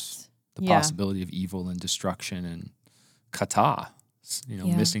towards the possibility of evil and destruction and kata,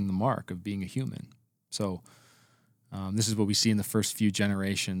 missing the mark of being a human. So this is what we see in the first few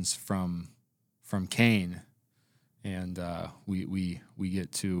generations from Cain, and we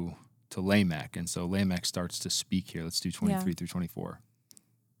get to Lamech, and so Lamech starts to speak here. Let's do 23 through 24.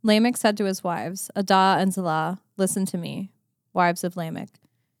 Lamech said to his wives, Adah and Zillah, listen to me, wives of Lamech.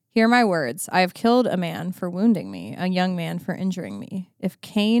 Hear my words. I have killed a man for wounding me, a young man for injuring me. If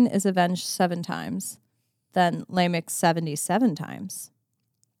Cain is avenged 7 times, then Lamech 77 times.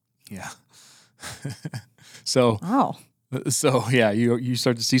 Yeah. So yeah, you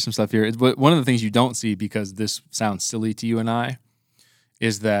start to see some stuff here. But one of the things you don't see, because this sounds silly to you and I,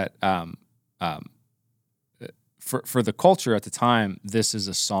 is that for the culture at the time, this is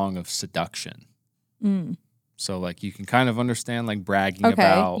a song of seduction. So like you can kind of understand like bragging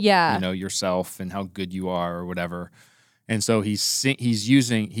about yourself and how good you are or whatever. And so this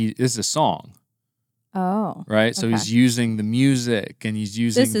is a song. Oh. Right? So he's using the music and he's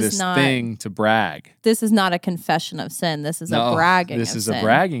using this thing to brag. This is not a confession of sin. This is a bragging of sin. This is a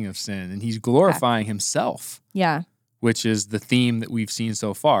bragging of sin. And he's glorifying himself. Yeah. Which is the theme that we've seen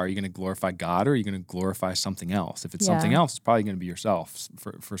so far. Are you going to glorify God, or are you going to glorify something else? If it's something else, it's probably going to be yourself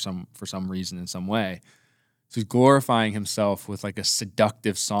for some reason in some way. So he's glorifying himself with like a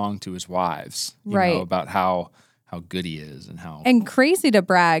seductive song to his wives, you know, about how good he is and crazy to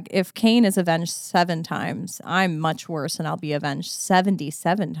brag. If Cain is avenged 7 times, I'm much worse and I'll be avenged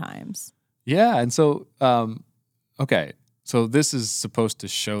 77 times. Yeah, and so okay, So this is supposed to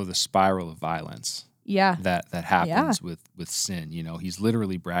show the spiral of violence. Yeah. That happens with sin. You know, he's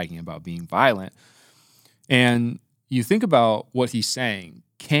literally bragging about being violent. And you think about what he's saying.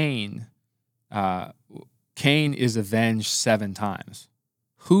 Cain is avenged 7 times.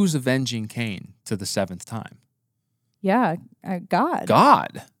 Who's avenging Cain to the 7th time? Yeah, God.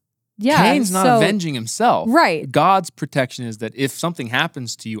 God. Yeah, Cain's not avenging himself. Right. God's protection is that if something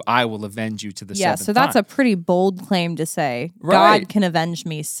happens to you, I will avenge you to the 7th time. Yeah, so that's a pretty bold claim to say. Right. God can avenge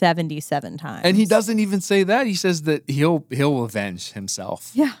me 77 times. And he doesn't even say that. He says that he'll avenge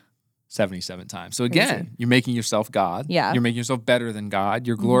himself. Yeah. 77 times. So again, you're making yourself God. Yeah. You're making yourself better than God.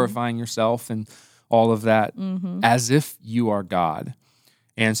 You're glorifying yourself and all of that as if you are God.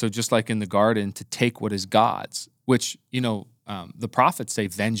 And so just like in the garden, to take what is God's, which, the prophets say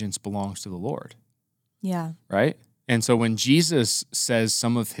vengeance belongs to the Lord. Yeah. Right? And so when Jesus says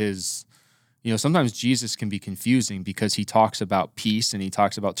some of his, sometimes Jesus can be confusing because he talks about peace and he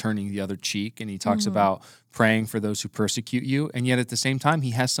talks about turning the other cheek and he talks about praying for those who persecute you. And yet at the same time,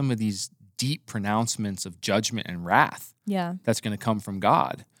 he has some of these deep pronouncements of judgment and wrath that's going to come from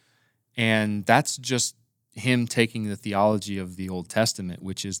God. And that's just him taking the theology of the Old Testament,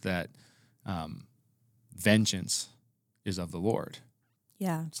 which is that vengeance is of the Lord.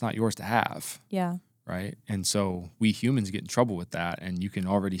 Yeah. It's not yours to have. Yeah. Right? And so we humans get in trouble with that. And you can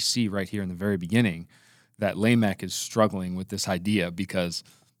already see right here in the very beginning that Lamech is struggling with this idea because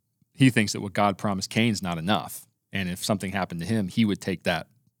he thinks that what God promised Cain's not enough. And if something happened to him, he would take that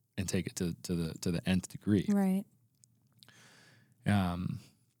and take it to the nth degree. Right.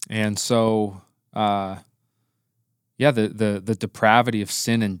 And so, the depravity of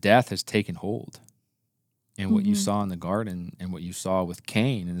sin and death has taken hold. And what you saw in the garden and what you saw with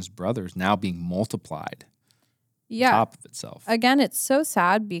Cain and his brothers now being multiplied on top of itself. Again, it's so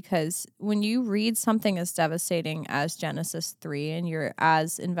sad because when you read something as devastating as Genesis 3 and you're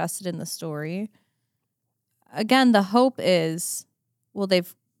as invested in the story, again, the hope is, well,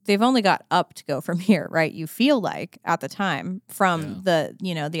 they've only got up to go from here, right? You feel like at the time from the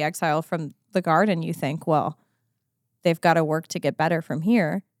exile from the garden, you think, well, they've got to work to get better from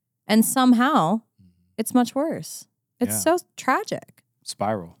here. And somehow it's much worse. It's so tragic.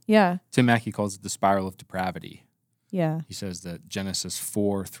 Spiral. Yeah. Tim Mackey calls it the spiral of depravity. Yeah. He says that Genesis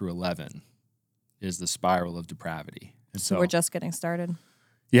 4 through 11 is the spiral of depravity. And so we're just getting started.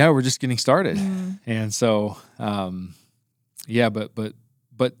 Yeah, we're just getting started. And so,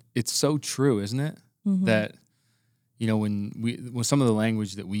 but it's so true, isn't it? That, when some of the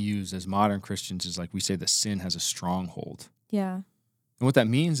language that we use as modern Christians is like we say that sin has a stronghold. Yeah. And what that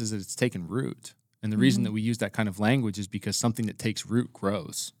means is that it's taken root. And the reason that we use that kind of language is because something that takes root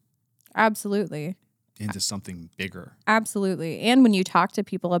grows. Absolutely. Into something bigger. Absolutely. And when you talk to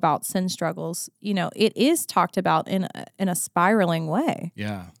people about sin struggles, it is talked about in a spiraling way.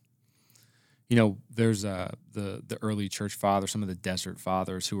 Yeah. There's the early church fathers, some of the desert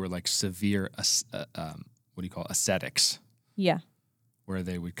fathers who were like severe, ascetics. Yeah. Where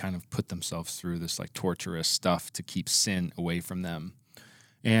they would kind of put themselves through this like torturous stuff to keep sin away from them.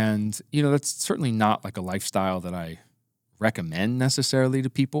 And, that's certainly not like a lifestyle that I recommend necessarily to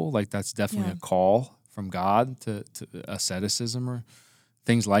people. Like that's definitely a call from God to asceticism or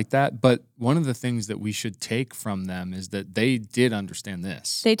things like that. But one of the things that we should take from them is that they did understand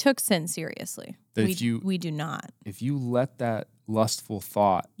this. They took sin seriously. We do not. If you let that lustful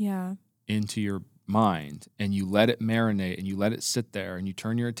thought into your mind and you let it marinate and you let it sit there and you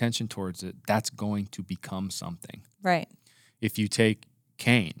turn your attention towards it, that's going to become something. Right. If you take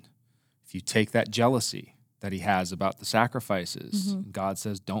Cain, if you take that jealousy that he has about the sacrifices, God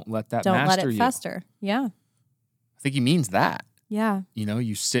says, don't let that master you. Don't let it fester. Yeah. I think he means that. Yeah.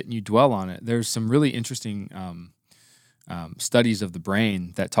 You sit and you dwell on it. There's some really interesting studies of the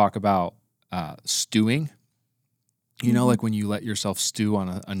brain that talk about stewing, like when you let yourself stew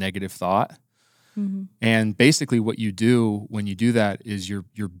on a negative thought. And basically what you do when you do that is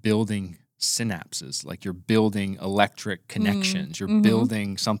you're building synapses, like you're building electric connections, you're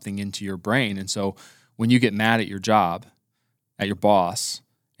building something into your brain. And so when you get mad at your job, at your boss,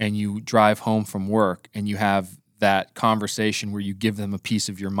 and you drive home from work and you have that conversation where you give them a piece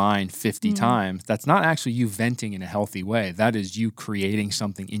of your mind 50 times, that's not actually you venting in a healthy way. That is you creating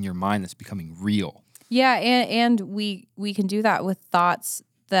something in your mind that's becoming real. Yeah, and we can do that with thoughts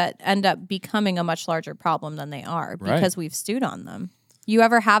that end up becoming a much larger problem than they are because we've stewed on them. You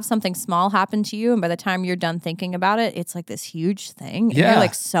ever have something small happen to you, and by the time you're done thinking about it, it's like this huge thing, and you're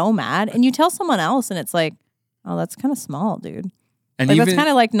like so mad, and you tell someone else, and it's like, oh, that's kind of small, dude. And like, even, that's kind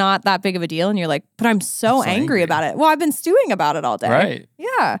of like not that big of a deal. And you're like, but I'm so angry about it. Well, I've been stewing about it all day. Right.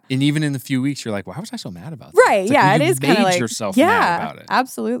 Yeah. And even in the few weeks, you're like, why was I so mad about that? Right. Yeah. It is kind of like, yourself mad about it.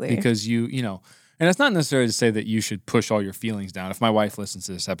 Absolutely. Because you know, and it's not necessarily to say that you should push all your feelings down. If my wife listens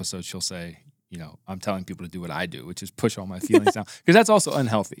to this episode, she'll say, you know, I'm telling people to do what I do, which is push all my feelings down. Because that's also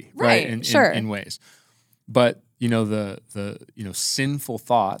unhealthy, right? In ways. But, you know, the sinful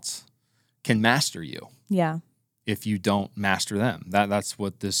thoughts can master you. Yeah. If you don't master them. That's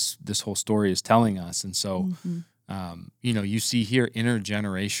what this whole story is telling us. And so, you know, you see here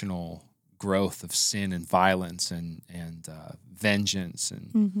intergenerational growth of sin and violence and vengeance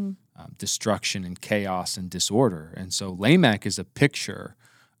and destruction and chaos and disorder. And so Lamech is a picture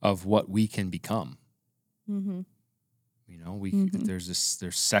of what we can become. You know, there's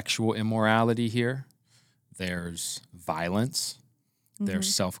sexual immorality here. There's violence.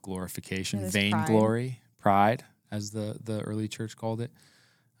 There's self-glorification, vainglory, pride, as the early church called it.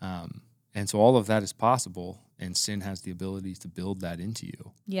 And so all of that is possible, and sin has the ability to build that into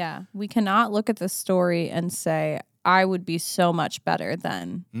you. Yeah. We cannot look at this story and say, I would be so much better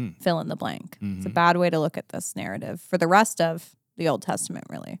than fill in the blank. It's a bad way to look at this narrative for the rest of the Old Testament,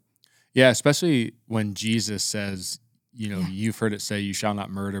 really. Yeah, especially when Jesus says, you know, you've heard it say, you shall not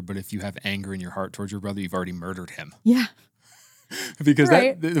murder, but if you have anger in your heart towards your brother, you've already murdered him. Yeah. Because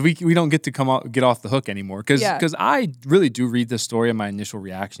we don't get to get off the hook anymore. Because I really do read this story, and my initial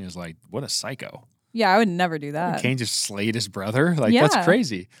reaction is like, what a psycho. Yeah, I would never do that. Cain just slayed his brother? Like, that's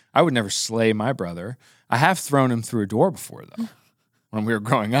crazy. I would never slay my brother. I have thrown him through a door before, though, when we were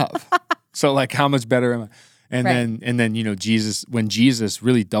growing up. So, like, how much better am I? And then, you know, when Jesus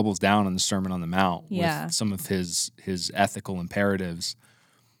really doubles down on the Sermon on the Mount with some of his ethical imperatives,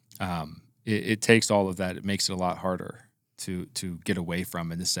 it takes all of that. It makes it a lot harder to get away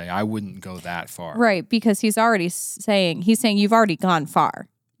from and to say, I wouldn't go that far. Right, because he's saying you've already gone far.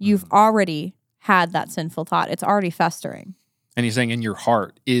 You've already had that sinful thought. It's already festering. And he's saying in your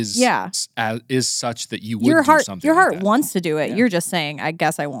heart is such that you would do something. Your heart like that. wants to do it. Yeah. You're just saying, I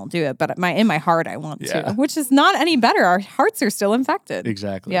guess I won't do it, but in my heart I want to, which is not any better. Our hearts are still infected.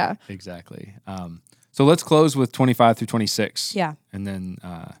 Exactly. Yeah. Exactly. So let's close with 25 through 26. Yeah. And then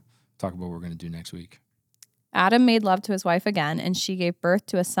talk about what we're going to do next week. Adam made love to his wife again, and she gave birth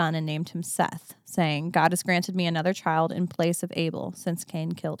to a son and named him Seth, saying, God has granted me another child in place of Abel, since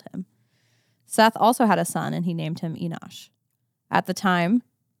Cain killed him. Seth also had a son, and he named him Enosh. At that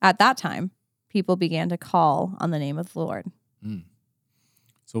time, people began to call on the name of the Lord.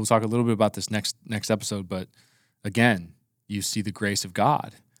 So we'll talk a little bit about this next episode, but again, you see the grace of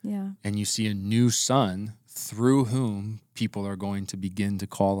God. Yeah. And you see a new son through whom people are going to begin to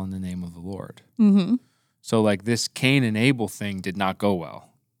call on the name of the Lord. Mm-hmm. So like this Cain and Abel thing did not go well.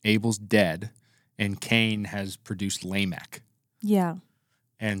 Abel's dead, and Cain has produced Lamech. Yeah.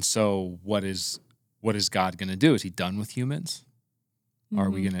 And so what is God going to do? Is he done with humans?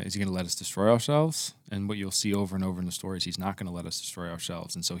 Is he going to let us destroy ourselves? And what you'll see over and over in the story is he's not going to let us destroy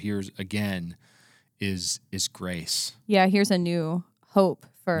ourselves. And so here's again is grace. Yeah, here's a new hope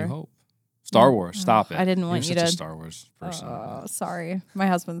for new hope. Star Wars, stop it. I didn't want You're you such to a Star Wars person. Oh, sorry. My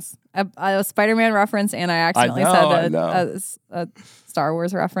husband's a Spider-Man reference, and I accidentally said a Star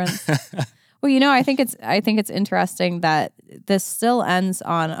Wars reference. Well, you know, I think it's interesting that this still ends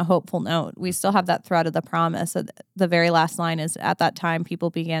on a hopeful note. We still have that thread of the promise. The very last line is, at that time, people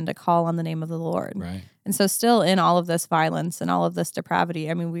began to call on the name of the Lord. Right. And so still in all of this violence and all of this depravity,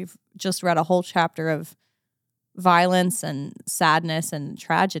 I mean, we've just read a whole chapter of violence and sadness and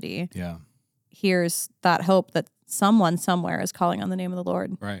tragedy. Yeah. Here's that hope that someone somewhere is calling on the name of the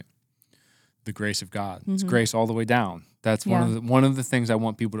Lord. Right. The grace of God. It's grace all the way down. That's one of the things I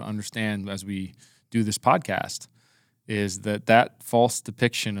want people to understand as we do this podcast is that false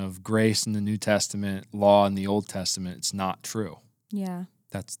depiction of grace in the New Testament, law in the Old Testament, it's not true. Yeah.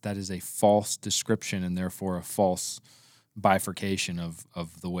 That is a false description and therefore a false bifurcation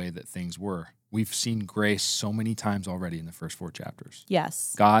of the way that things were. We've seen grace so many times already in the first 4 chapters.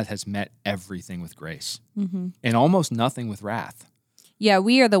 Yes. God has met everything with grace and almost nothing with wrath. Yeah,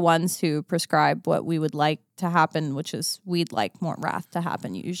 we are the ones who prescribe what we would like to happen, which is we'd like more wrath to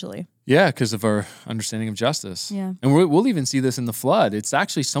happen usually. Yeah, because of our understanding of justice. Yeah. And we'll even see this in the flood. It's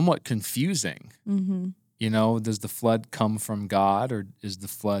actually somewhat confusing. Mm-hmm. You know, does the flood come from God or is the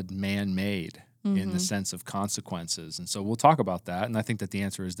flood man-made in the sense of consequences? And so we'll talk about that. And I think that the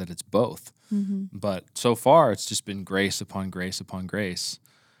answer is that it's both. But so far, it's just been grace upon grace upon grace.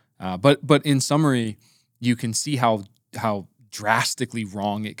 But in summary, you can see how drastically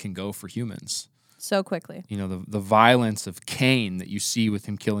wrong it can go for humans. So quickly. You know, the violence of Cain that you see with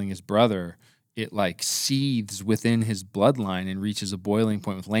him killing his brother, it like seethes within his bloodline and reaches a boiling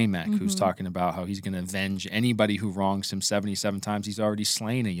point with Lamech, who's talking about how he's going to avenge anybody who wrongs him 77 times. He's already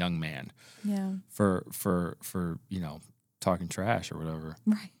slain a young man for talking trash or whatever.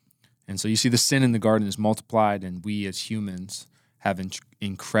 Right. And so you see the sin in the garden is multiplied, and we as humans have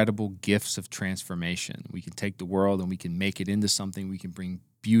incredible gifts of transformation. We can take the world and we can make it into something. We can bring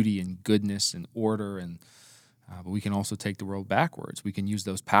beauty and goodness and order, and but we can also take the world backwards. We can use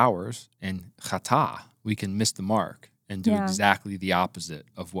those powers and chata. We can miss the mark and do exactly the opposite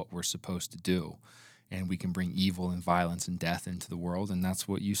of what we're supposed to do. And we can bring evil and violence and death into the world, and that's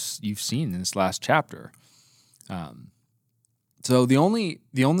what you've seen in this last chapter. So the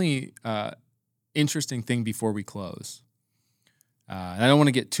only interesting thing before we close, and I don't want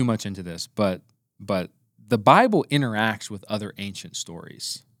to get too much into this, but the Bible interacts with other ancient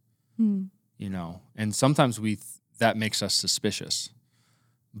stories, and sometimes that makes us suspicious.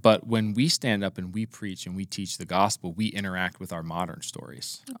 But when we stand up and we preach and we teach the gospel, we interact with our modern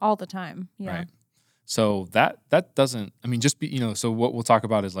stories all the time. Yeah. Right. So that doesn't, so what we'll talk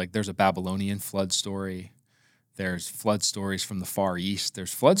about is like there's a Babylonian flood story. There's flood stories from the Far East.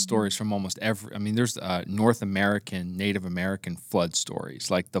 There's flood stories from almost there's North American, Native American flood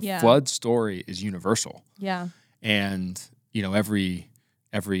stories. Like the flood story is universal. Yeah. And, every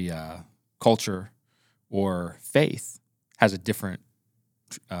culture or faith has a different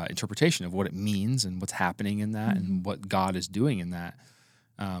interpretation of what it means and what's happening in that and what God is doing in that.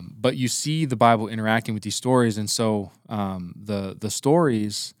 But you see the Bible interacting with these stories. And so the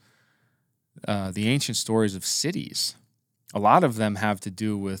stories... the ancient stories of cities, a lot of them have to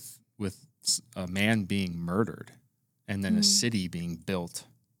do with a man being murdered and then a city being built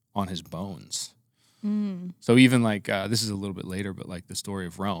on his bones. So even like, this is a little bit later, but like the story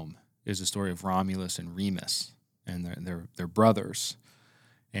of Rome is the story of Romulus and Remus, and they're brothers.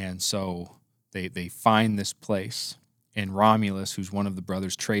 And so they find this place, and Romulus, who's one of the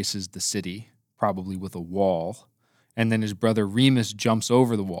brothers, traces the city, probably with a wall, and then his brother Remus jumps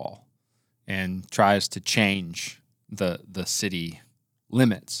over the wall and tries to change the city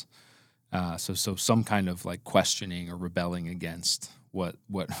limits. So some kind of like questioning or rebelling against what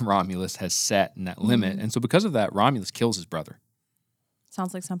Romulus has set in that limit. And so because of that, Romulus kills his brother.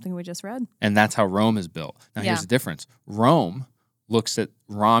 Sounds like something we just read. And that's how Rome is built. Now here's the difference. Rome looks at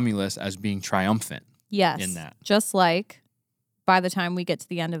Romulus as being triumphant. Yes. In that. Just like by the time we get to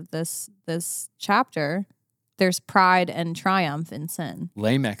the end of this chapter, there's pride and triumph in sin.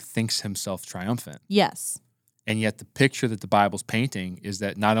 Lamech thinks himself triumphant. Yes. And yet the picture that the Bible's painting is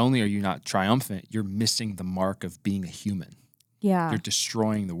that not only are you not triumphant, you're missing the mark of being a human. Yeah. You're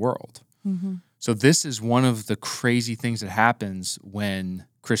destroying the world. So this is one of the crazy things that happens when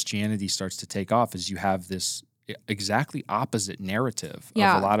Christianity starts to take off, is you have this exactly opposite narrative of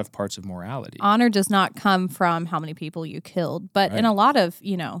a lot of parts of morality. Honor does not come from how many people you killed, but in a lot of,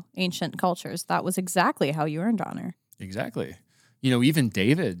 ancient cultures, that was exactly how you earned honor. Exactly. Even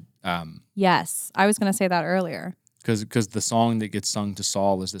David. Yes, I was going to say that earlier. Because the song that gets sung to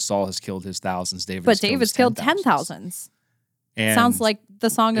Saul is that Saul has killed his thousands, David's killed 10,000s. And sounds like the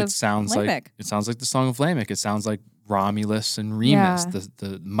song of Lamech. It sounds like the song of Lamech. It sounds like Romulus and Remus. Yeah.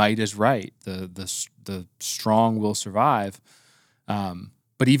 The might is right. The strong will survive.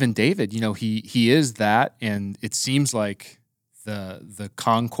 But even David, he is that, and it seems like the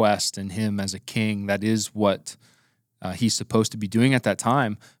conquest and him as a king, that is what he's supposed to be doing at that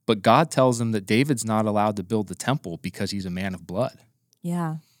time. But God tells him that David's not allowed to build the temple because he's a man of blood.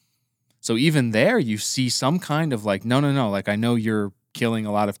 Yeah. So even there, you see some kind of like, no. Like, I know you're killing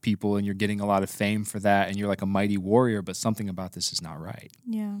a lot of people and you're getting a lot of fame for that, and you're like a mighty warrior, but something about this is not right.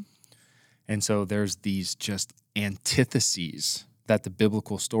 Yeah. And so there's these just antitheses that the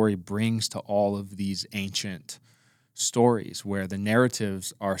biblical story brings to all of these ancient stories, where the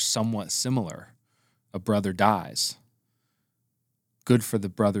narratives are somewhat similar. A brother dies. Good for the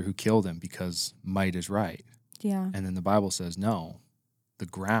brother who killed him, because might is right. Yeah. And then the Bible says, no, the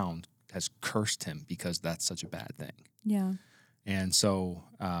ground has cursed him because that's such a bad thing. Yeah. And so,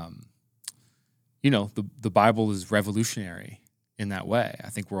 the Bible is revolutionary in that way. I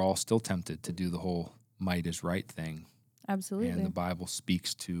think we're all still tempted to do the whole might is right thing. Absolutely. And the Bible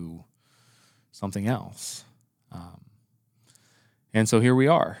speaks to something else. And so here we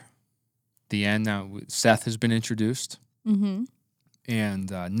are. The end now. Seth has been introduced. Mm-hmm. And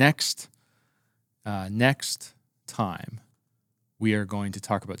next time, we are going to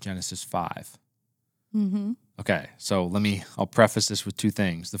talk about Genesis 5. Mm-hmm. Okay, so I'll preface this with two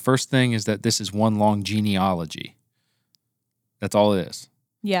things. The first thing is that this is one long genealogy. That's all it is.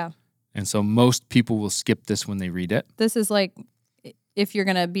 Yeah. And so most people will skip this when they read it. This is like if you're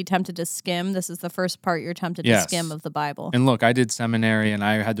going to be tempted to skim, this is the first part you're tempted to skim of the Bible. And look, I did seminary and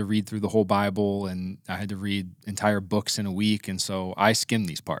I had to read through the whole Bible and I had to read entire books in a week. And so I skim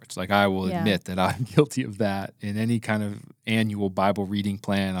these parts. Like I will admit that I'm guilty of that. In any kind of annual Bible reading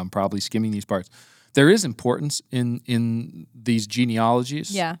plan, I'm probably skimming these parts. There is importance in these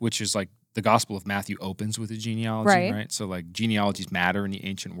genealogies, which is like the Gospel of Matthew opens with a genealogy, right? So like genealogies matter in the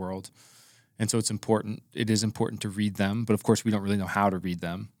ancient world. And so it's important. It is important to read them, but of course we don't really know how to read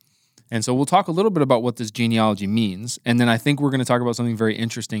them. And so we'll talk a little bit about what this genealogy means. And then I think we're going to talk about something very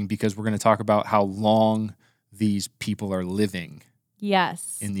interesting because we're going to talk about how long these people are living.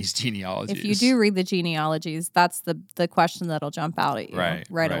 Yes. In these genealogies. If you do read the genealogies, that's the question that'll jump out at you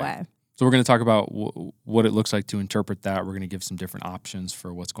right away. So we're going to talk about what it looks like to interpret that. We're going to give some different options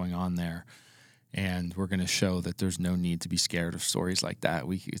for what's going on there. And we're going to show that there's no need to be scared of stories like that.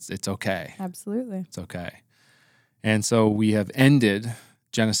 It's okay. Absolutely. It's okay. And so we have ended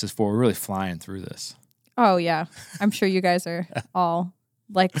Genesis 4. We're really flying through this. Oh, yeah. I'm sure you guys are all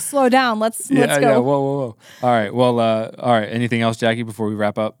like, slow down. Let's go. Yeah. Whoa. All right. Well, all right. Anything else, Jackie, before we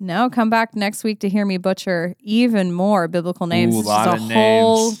wrap up? No, come back next week to hear me butcher even more biblical names. Ooh, It's just a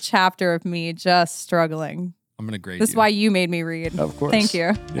whole chapter of me just struggling. I'm going to grade This is why you made me read. Of course. Thank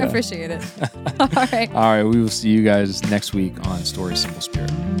you. Yeah. I appreciate it. All right. All right. We will see you guys next week on Story Simple Spirit.